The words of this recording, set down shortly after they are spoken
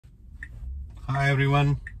Hi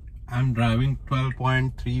everyone, I'm driving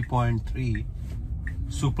 12.3.3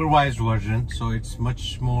 supervised version, so it's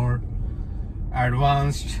much more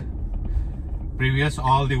advanced. Previous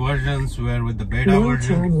all the versions were with the beta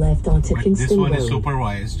version, turn left onto but Kingston this one is Road.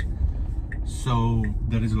 supervised, so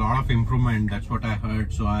there is a lot of improvement. That's what I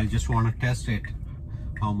heard, so I just want to test it,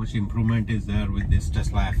 how much improvement is there with this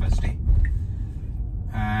Tesla FSD.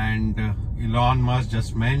 And Elon Musk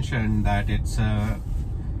just mentioned that it's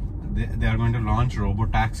they are going to launch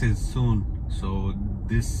Robotixis soon, so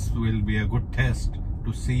this will be a good test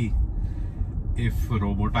to see if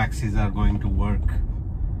Robotaxis are going to work.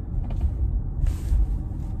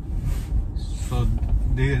 So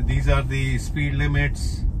these are the speed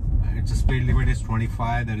limits. Its speed limit is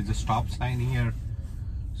 25. There is a stop sign here,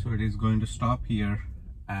 so it is going to stop here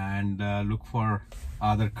and look for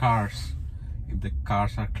other cars. If the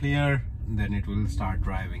cars are clear, then it will start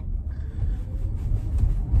driving.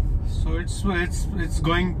 So it's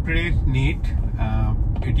going pretty neat.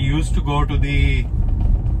 It used to go to the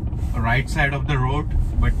right side of the road,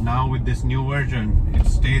 but now with this new version, it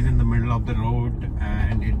stays in the middle of the road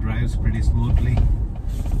and it drives pretty smoothly.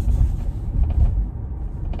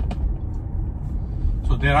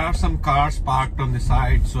 So there are some cars parked on the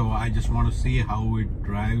side, so I just want to see how it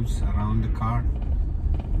drives around the car.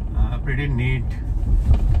 Pretty neat.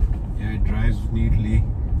 Yeah, it drives neatly.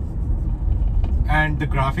 And the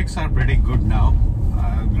graphics are pretty good now.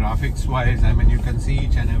 Graphics wise, I mean, you can see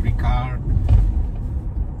each and every car.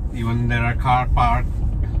 Even there are car parked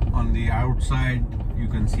on the outside. You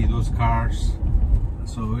can see those cars.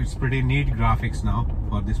 So it's pretty neat graphics now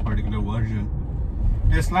for this particular version.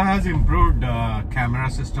 Tesla has improved camera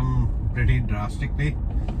system pretty drastically.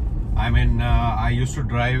 I mean, I used to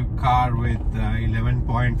drive car with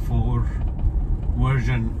 11.4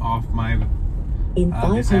 version of my in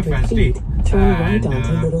 500 FSD, feet, turn right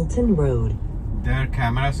onto Littleton Road. Their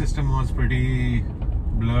camera system was pretty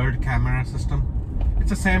blurred camera system. It's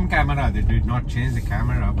the same camera. They did not change the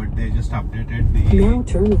camera, but they just updated the now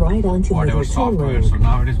turn right onto whatever Littleton software. Road. So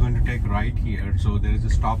now it is going to take right here. So there is a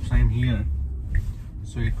stop sign here.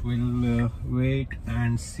 So it will wait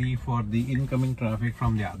and see for the incoming traffic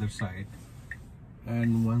from the other side.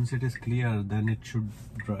 And once it is clear, then it should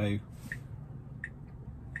drive.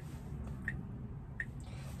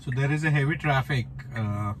 So there is a heavy traffic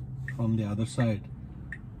from the other side.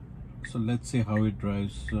 So let's see how it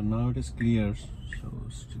drives. So now it is clear. So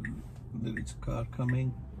still there is a car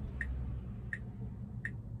coming.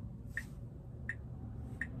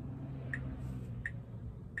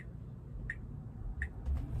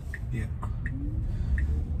 Yeah.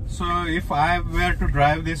 So if I were to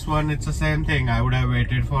drive this one, it's the same thing. I would have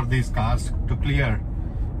waited for these cars to clear,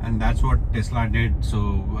 and that's what Tesla did.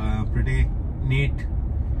 So pretty neat.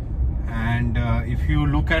 And if you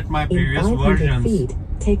look at my previous versions, feet,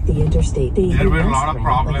 take the interstate. There were a lot of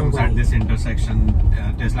problems at this intersection.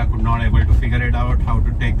 Tesla could not able to figure it out how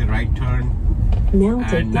to take the right turn.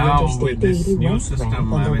 And now with this new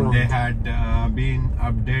system, I mean, they had been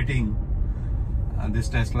updating this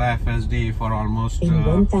Tesla FSD for almost in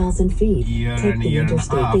 1,000 feet, year take and the a year and a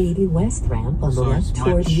Interstate half. 80 West ramp on the left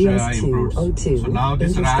toward US 202, So now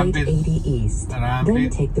this ramp Interstate is 80 East. Then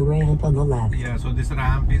take the ramp on the left. Yeah, so this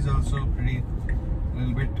ramp is also pretty a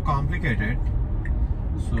little bit complicated.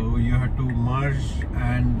 So you have to merge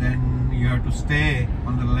and then you have to stay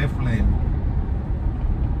on the left lane.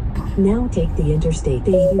 Now take the Interstate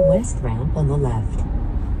 80 West ramp on the left.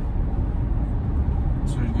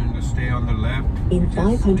 So you're going to stay on the left. In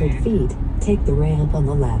 500 feet, take the ramp on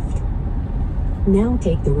the left. Now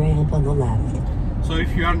take the ramp on the left. So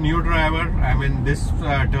if you are new driver, I mean, this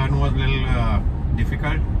turn was a little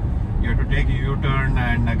difficult. You have to take a U-turn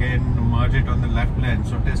and again merge it on the left lane.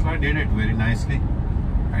 So Tesla did it very nicely.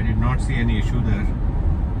 I did not see any issue there.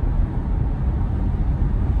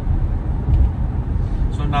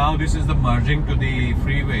 So now this is the merging to the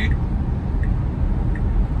freeway.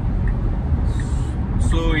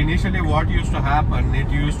 So initially what used to happen, it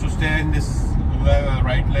used to stay in this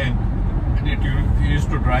right lane and it used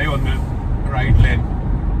to drive on the right lane.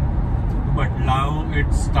 But now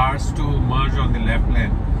it starts to merge on the left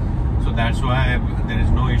lane. So that's why there is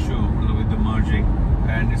no issue with the merging.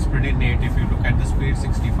 And it's pretty neat. If you look at the speed,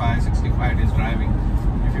 65 it is driving.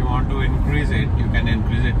 If you want to increase it, you can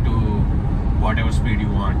increase it to whatever speed you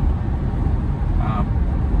want.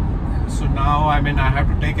 So now, I mean, I have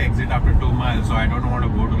to take exit after 2 miles, so I don't want to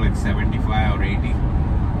go to like 75 or 80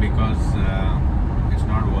 because it's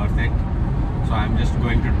not worth it. So I'm just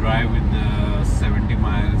going to drive with the 70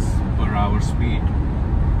 miles per hour speed.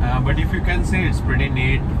 But if you can see, it's pretty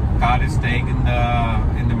neat. Car is staying in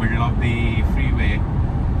the middle of the freeway.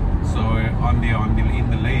 So in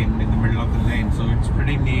the lane, in the middle of the lane. So it's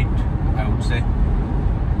pretty neat, I would say.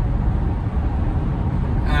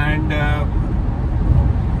 And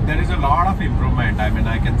there is a lot of improvement. I mean,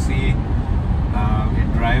 I can see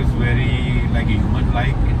it drives very like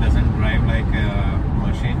human-like. It doesn't drive like a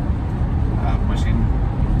machine. Machine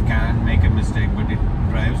can make a mistake, but it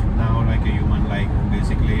drives now like a human-like.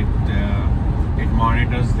 Basically, it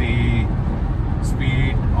monitors the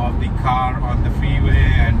speed of the car on the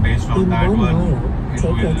freeway, and based on that one, it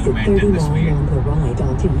will maintain the speed. On the right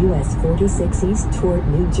onto US 46 East toward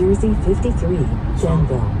New Jersey 53,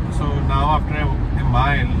 Denville. So now after a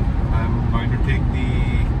mile, I'm going to take the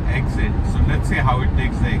exit. So let's see how it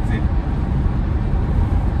takes the exit.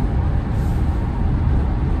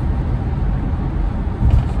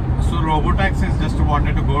 So Robotixis, just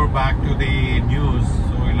wanted to go back to the news.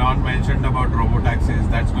 So Elon mentioned about Robotixis.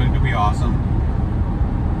 That's going to be awesome.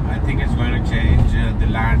 I think it's going to change the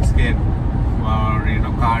landscape for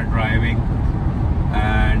car driving,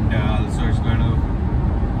 and also it's going to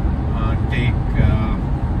take.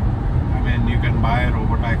 I mean, you can buy a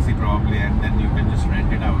Robotaxi probably, and then you can just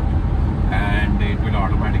rent it out, and it will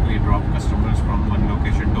automatically drop customers from one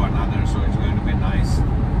location to another. So it's going to be nice,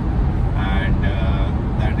 and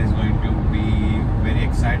that is going to be very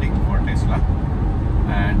exciting for Tesla.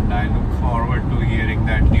 And I look forward to hearing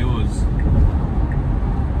that news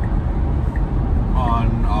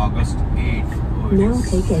on August 8th. Now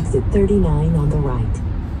take exit 39 on the right.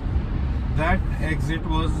 That exit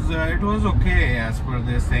was it was okay as per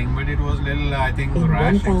this thing, but it was little, I think, In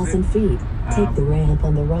rash 1,000 exit. feet, take the ramp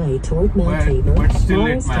on the right toward Mount Tabor. But still, it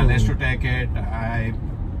Morristown. managed to take it. I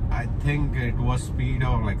think it was speed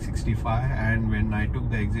of like 65, and when I took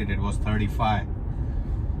the exit, it was 35.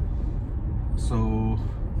 So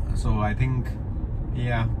I think,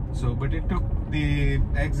 yeah. So, but it took the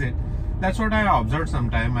exit. That's what I observed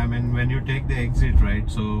sometime. I mean, when you take the exit, right?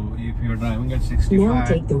 So if you're driving at 65, now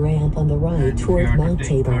take the ramp on the right toward Mount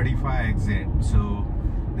Tabor. 35 exit. So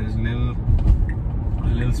there's a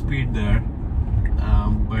little speed there,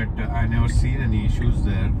 but I never seen any issues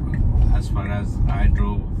there as far as I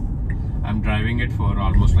drove. I'm driving it for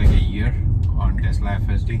almost like a year on Tesla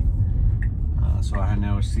FSD, so I have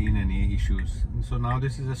never seen any issues. So now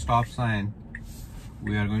this is a stop sign.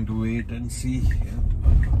 We are going to wait and see.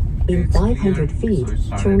 In 500 feet,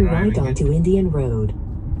 turn right onto Indian Road.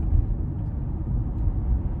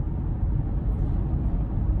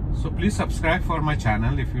 So please subscribe for my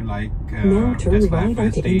channel if you like Now turn Tesla right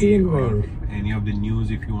onto FSD Indian or Road. any of the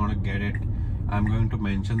news if you want to get it. I'm going to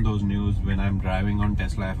mention those news when I'm driving on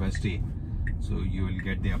Tesla FSD, so you will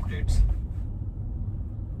get the updates.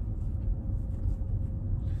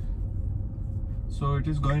 So it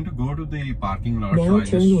is going to go to the parking lot. Now so I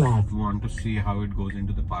turn just left. want to see how it goes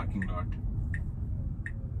into the parking lot.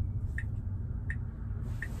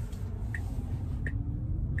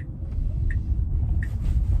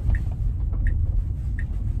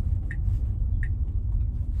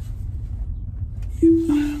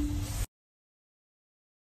 Yeah.